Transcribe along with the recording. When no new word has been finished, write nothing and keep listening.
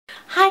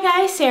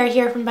guys, Sarah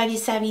here from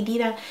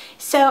BudgetSavvyDiva.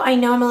 So I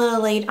know I'm a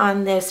little late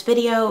on this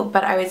video,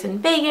 but I was in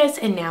Vegas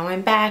and now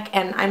I'm back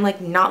and I'm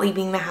like not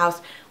leaving the house.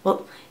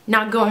 Well,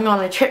 not going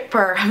on a trip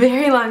for a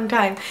very long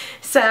time.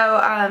 So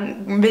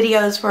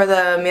videos for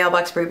the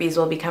Mailbox Freebies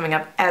will be coming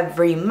up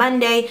every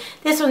Monday.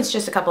 This one's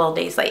just a couple of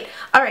days late.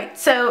 Alright,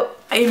 so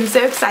I'm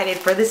so excited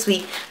for this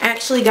week. I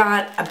actually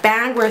got a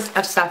bag worth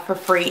of stuff for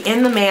free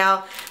in the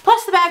mail.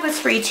 Plus the bag was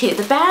free too.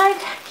 The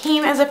bag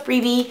came as a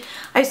freebie.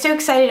 I was so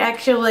excited,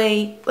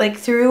 actually like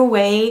threw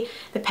away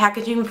the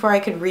packaging before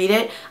I could read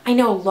it. I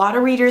know a lot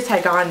of readers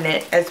had gotten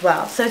it as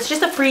well. So it's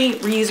just a free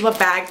reusable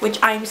bag, which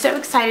I'm so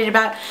excited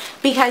about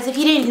because if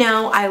you didn't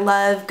know, I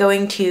love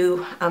going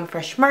to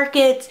fresh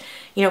markets,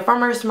 you know,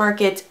 farmers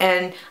markets,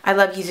 and I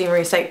love using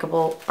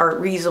recyclable or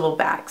reusable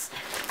bags.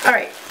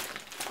 Alright,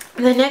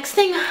 the next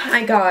thing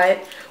I got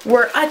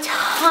were a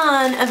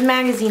ton of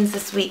magazines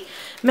this week.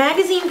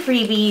 Magazine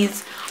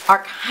freebies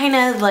are kind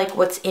of like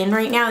what's in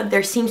right now.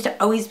 There seems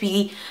to always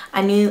be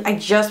a new, I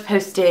just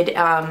posted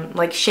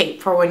like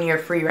Shape for 1 year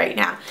free right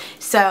now.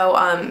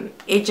 So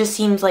it just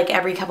seems like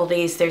every couple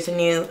days there's a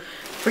new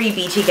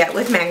freebie to get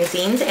with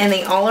magazines, and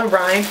they all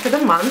arrived for the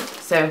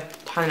month, so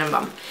ton of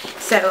them.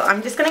 So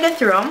I'm just gonna go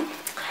through them.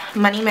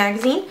 Money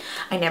Magazine,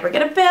 I never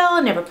get a bill,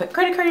 I never put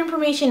credit card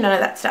information, none of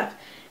that stuff.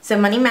 So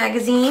Money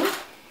Magazine.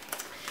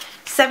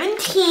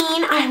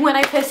 17, when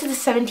I posted the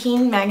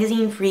 17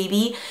 magazine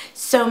freebie,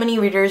 so many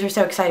readers were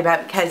so excited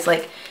about it because,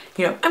 like,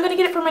 you know, I'm gonna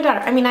get it for my daughter.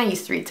 I mean, I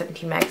used to read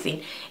 17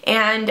 magazine,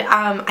 and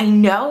I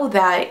know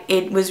that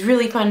it was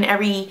really fun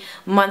every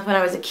month when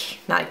I was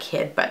not a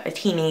kid, but a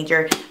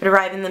teenager, it would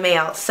arrive in the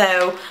mail.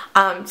 So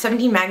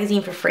 17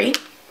 magazine for free.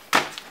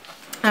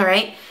 All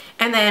right,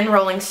 and then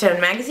Rolling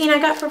Stone magazine I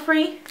got for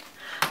free.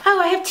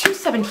 Oh, I have two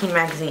 17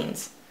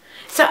 magazines.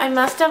 So I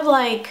must have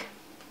like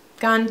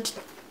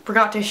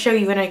forgot to show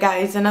you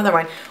guys another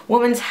one.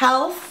 Women's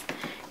Health,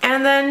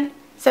 and then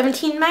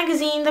 17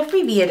 magazine, the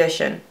freebie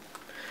edition.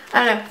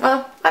 I don't know,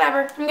 well,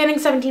 whatever. I'm getting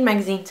 17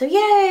 magazine, so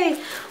yay!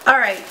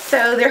 Alright,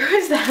 so there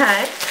was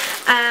that.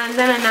 And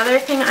then another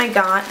thing I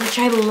got, which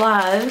I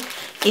love,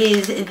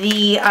 is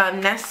the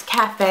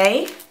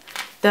Nescafe,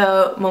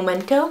 the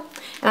Momento.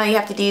 And all you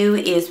have to do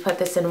is put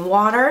this in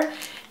water.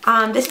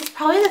 This is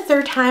probably the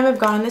third time I've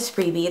gotten this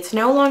freebie. It's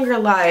no longer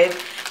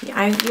live. You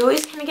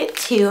always kind of get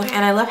two,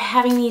 and I love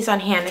having these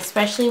on hand,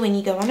 especially when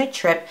you go on a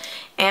trip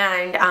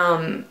and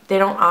they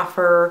don't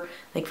offer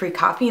like free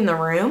coffee in the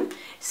room.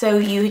 So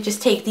you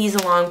just take these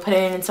along, put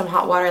it in some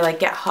hot water, like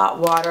get hot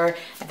water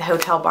at the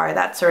hotel bar,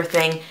 that sort of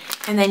thing,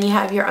 and then you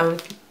have your own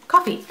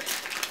coffee.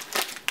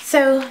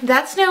 So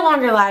that's no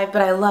longer live,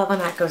 but I love when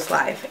that goes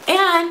live.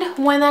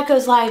 And when that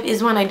goes live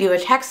is when I do a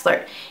text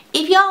alert.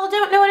 If y'all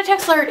don't know what a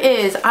text alert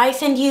is, I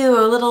send you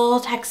a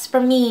little text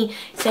from me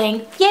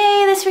saying,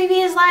 yay, this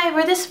freebie is live,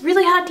 or this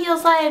really hot deal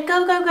is live,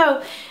 go, go,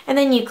 go. And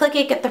then you click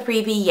it, get the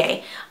freebie,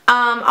 yay.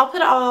 I'll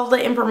put all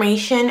the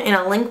information in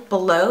a link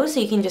below, so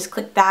you can just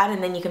click that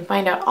and then you can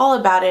find out all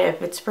about it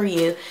if it's for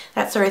you,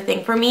 that sort of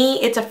thing. For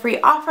me, it's a free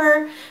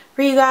offer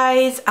for you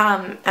guys.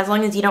 As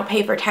long as you don't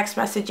pay for text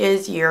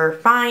messages, you're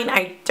fine.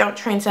 I don't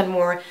try and send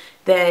more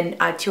than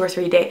 2 or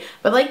 3 a day.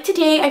 But like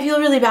today, I feel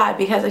really bad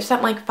because I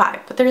sent like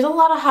 5, but there's a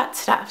lot of hot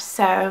stuff,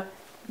 so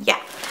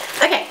yeah.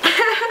 Okay,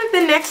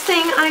 the next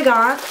thing I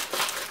got,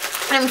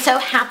 I'm so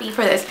happy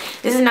for this.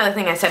 This is another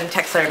thing I sent a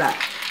text alert about,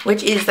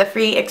 which is the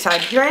free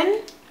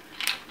Excedrin.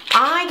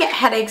 I get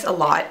headaches a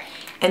lot,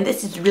 and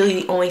this is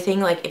really the only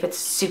thing, like if it's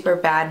super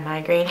bad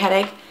migraine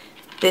headache,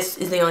 this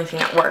is the only thing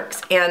that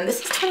works. And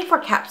this is 24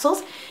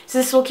 capsules, so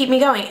this will keep me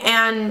going.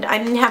 And I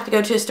didn't have to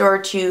go to a store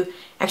to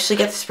actually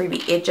get this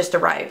freebie. It just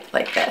arrived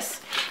like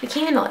this. It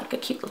came in like a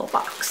cute little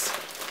box.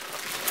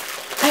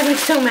 I have like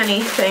so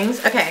many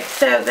things. Okay,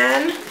 so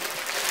then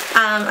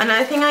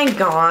another thing I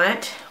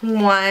got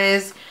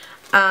was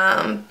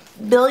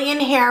Billion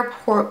Hair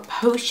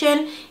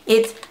Potion.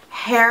 It's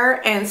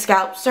hair and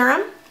scalp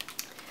serum.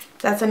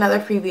 That's another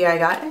freebie I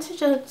got. It's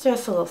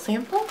just a little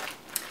sample.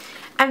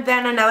 And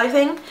then another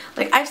thing,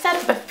 like I've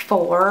said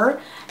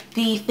before,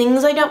 the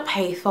things I don't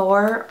pay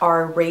for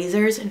are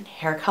razors and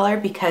hair color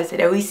because it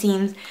always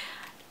seems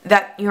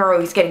that you're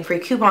always getting free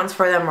coupons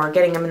for them or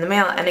getting them in the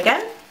mail. And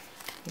again,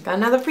 I got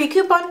another free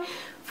coupon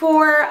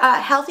for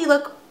Healthy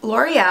Look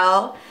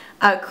L'Oreal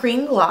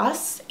Cream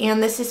Gloss,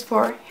 and this is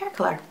for hair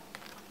color.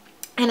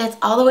 And it's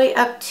all the way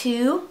up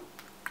to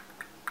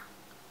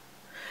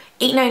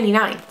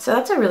 $8.99, so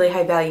that's a really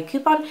high value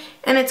coupon,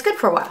 and it's good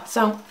for a while,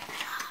 so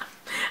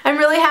I'm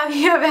really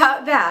happy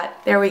about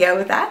that. There we go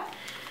with that.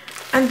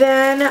 And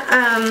then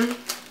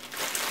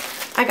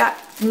I got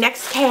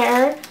Next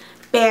Care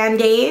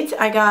Band-Aids.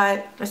 I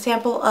got a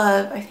sample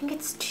of, I think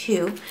it's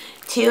two,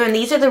 and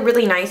these are the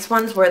really nice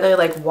ones where they're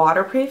like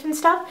waterproof and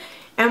stuff.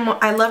 And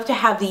I love to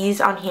have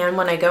these on hand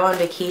when I go on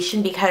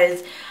vacation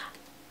because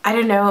I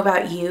don't know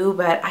about you,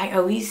 but I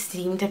always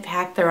seem to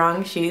pack the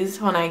wrong shoes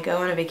when I go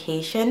on a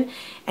vacation,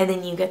 and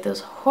then you get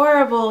those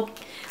horrible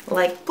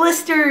like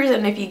blisters,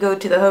 and if you go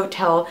to the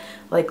hotel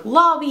like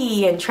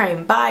lobby and try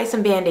and buy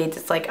some band-aids,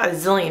 it's like $1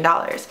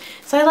 zillion.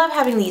 So I love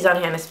having these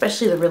on hand,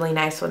 especially the really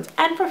nice ones,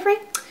 and for free.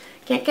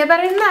 Can't get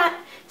better than that.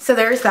 So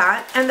there's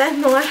that. And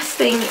then the last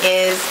thing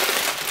is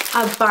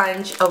a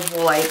bunch of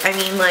woolite. I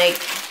mean, like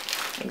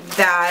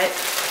that.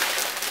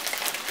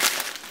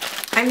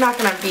 I'm not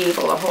going to be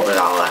able to hold it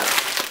all up.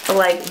 But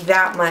like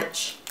that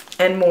much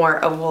and more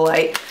of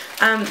woolite.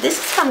 This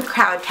is from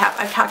CrowdTap.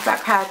 I've talked about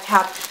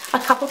CrowdTap a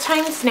couple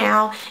times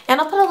now,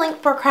 and I'll put a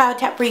link for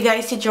CrowdTap for you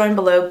guys to join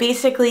below.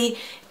 Basically,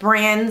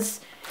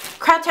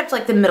 CrowdTap's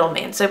like the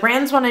middleman, so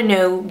brands want to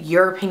know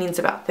your opinions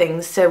about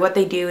things. So what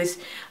they do is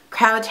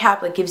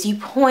CrowdTap like gives you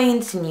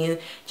points, and you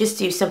just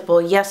do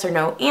simple yes or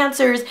no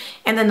answers,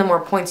 and then the more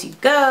points you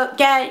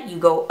get, you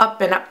go up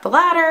and up the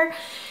ladder.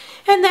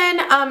 And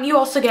then you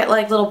also get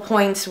like little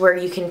points where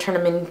you can turn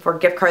them in for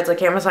gift cards,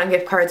 like Amazon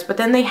gift cards, but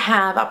then they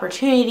have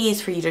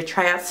opportunities for you to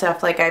try out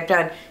stuff. Like I've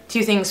done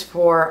 2 things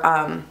for,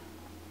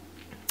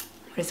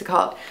 what is it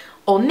called?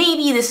 Old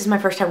Navy. This is my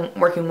first time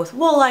working with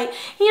woolite.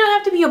 And you don't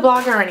have to be a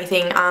blogger or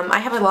anything. I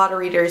have a lot of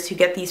readers who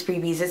get these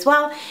freebies as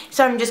well,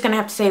 so I'm just going to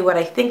have to say what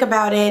I think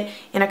about it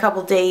in a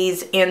couple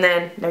days, and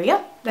then there you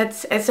go.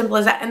 That's as simple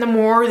as that. And the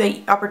more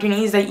the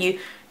opportunities that you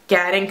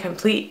get and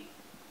complete,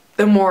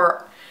 the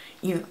more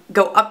you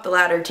go up the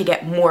ladder to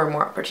get more and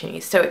more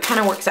opportunities. So it kind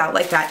of works out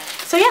like that.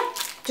 So yeah,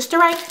 just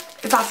arrived.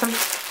 It's awesome.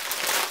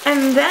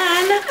 And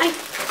then I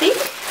think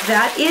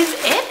that is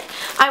it.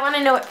 I want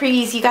to know what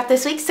freebies you got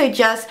this week, so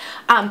just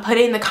put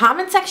it in the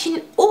comment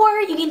section, or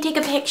you can take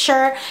a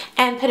picture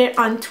and put it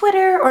on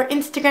Twitter or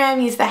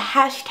Instagram. Use the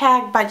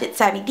hashtag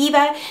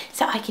BudgetSavvyDiva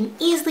so I can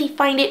easily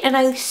find it, and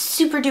I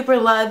super duper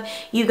love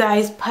you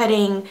guys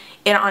putting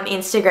it on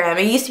Instagram.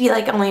 It used to be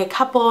like only a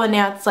couple, and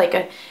now it's like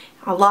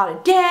a lot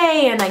a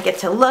day, and I get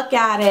to look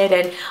at it,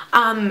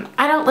 and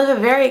I don't live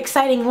a very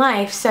exciting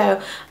life,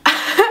 so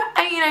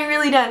I mean, I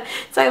really don't.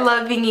 So I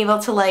love being able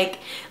to like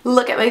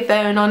look at my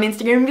phone on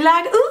Instagram and be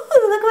like, ooh,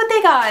 look what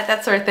they got,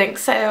 that sort of thing.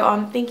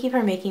 So thank you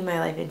for making my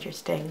life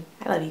interesting.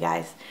 I love you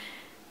guys.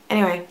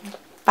 Anyway,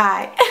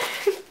 bye.